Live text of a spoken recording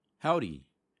Howdy,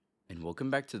 and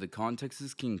welcome back to the Context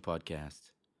is King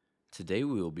podcast. Today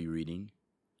we will be reading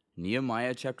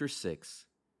Nehemiah chapter 6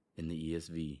 in the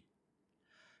ESV.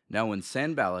 Now when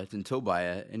Sanballat and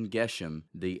Tobiah and Geshem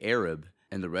the Arab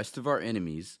and the rest of our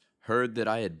enemies heard that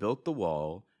I had built the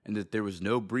wall and that there was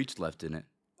no breach left in it,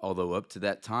 although up to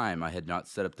that time I had not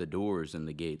set up the doors and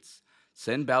the gates,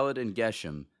 Sanballat and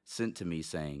Geshem sent to me,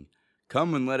 saying,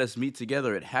 Come and let us meet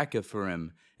together at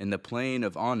Hakkephirim in the plain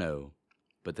of Ono.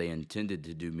 But they intended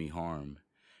to do me harm.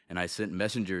 And I sent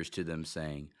messengers to them,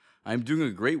 saying, I am doing a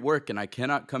great work, and I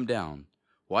cannot come down.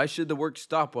 Why should the work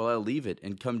stop while I leave it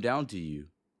and come down to you?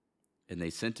 And they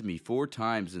sent to me 4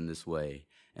 times in this way,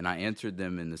 and I answered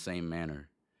them in the same manner.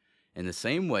 In the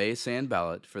same way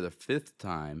Sanballat, for the 5th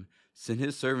time, sent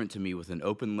his servant to me with an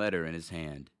open letter in his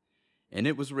hand. And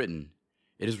it was written,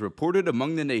 It is reported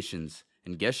among the nations,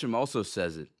 and Geshem also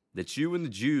says it, that you and the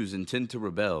Jews intend to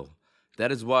rebel. That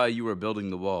is why you are building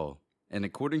the wall. And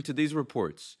according to these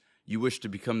reports, you wish to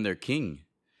become their king.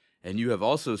 And you have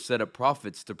also set up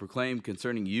prophets to proclaim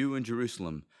concerning you in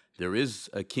Jerusalem, there is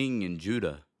a king in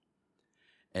Judah.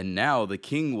 And now the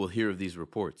king will hear of these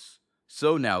reports.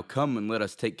 So now come and let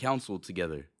us take counsel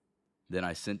together. Then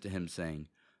I sent to him, saying,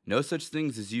 No such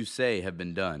things as you say have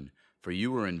been done, for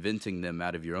you are inventing them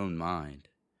out of your own mind.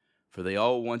 For they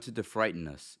all wanted to frighten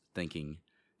us, thinking,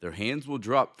 Their hands will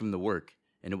drop from the work,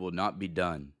 and it will not be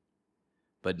done.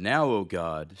 But now, O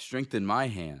God, strengthen my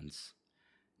hands.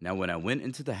 Now when I went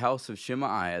into the house of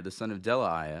Shemaiah the son of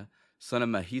Delaiah, son of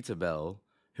Mehetabel,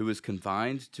 who was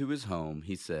confined to his home,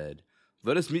 he said,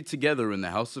 Let us meet together in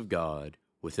the house of God,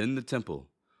 within the temple.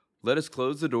 Let us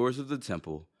close the doors of the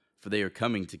temple, for they are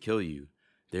coming to kill you.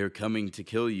 They are coming to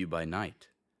kill you by night.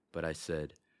 But I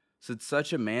said, Should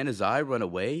such a man as I run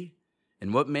away?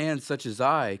 And what man such as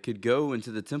I could go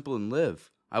into the temple and live?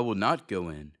 I will not go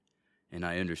in. And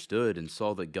I understood and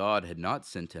saw that God had not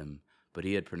sent him, but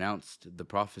he had pronounced the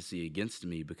prophecy against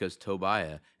me because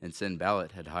Tobiah and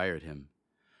Sanballat had hired him.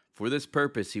 For this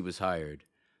purpose he was hired,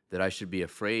 that I should be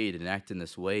afraid and act in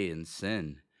this way and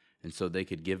sin, and so they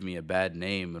could give me a bad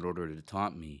name in order to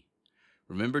taunt me.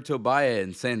 Remember Tobiah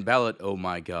and Sanballat, O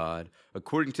my God,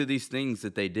 according to these things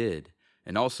that they did,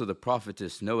 and also the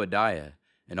prophetess Noadiah,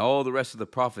 and all the rest of the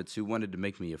prophets who wanted to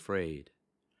make me afraid.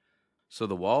 So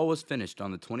the wall was finished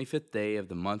on the 25th day of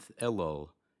the month Elul,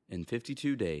 in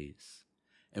 52 days.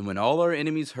 And when all our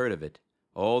enemies heard of it,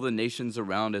 all the nations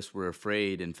around us were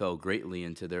afraid and fell greatly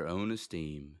into their own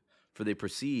esteem, for they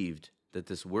perceived that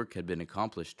this work had been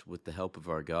accomplished with the help of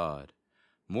our God.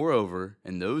 Moreover,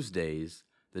 in those days,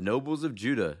 the nobles of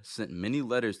Judah sent many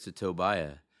letters to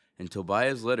Tobiah, and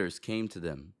Tobiah's letters came to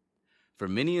them. For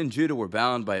many in Judah were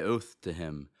bound by oath to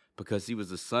him, because he was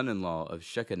the son-in-law of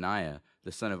Shechaniah,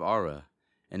 the son of Arah,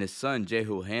 and his son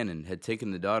Jehohanan had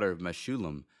taken the daughter of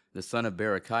Meshullam, the son of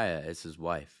Berechiah, as his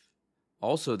wife.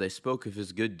 Also they spoke of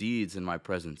his good deeds in my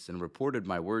presence, and reported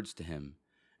my words to him,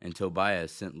 and Tobiah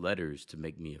sent letters to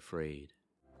make me afraid.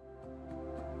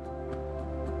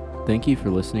 Thank you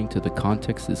for listening to the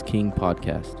Context is King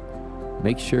podcast.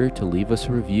 Make sure to leave us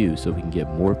a review so we can get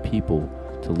more people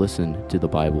to listen to the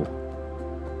Bible.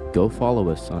 Go follow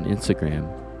us on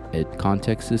Instagram at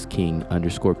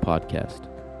contextisking_podcast.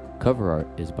 Cover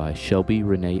art is by Shelby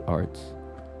Renee Arts.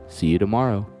 See you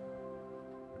tomorrow.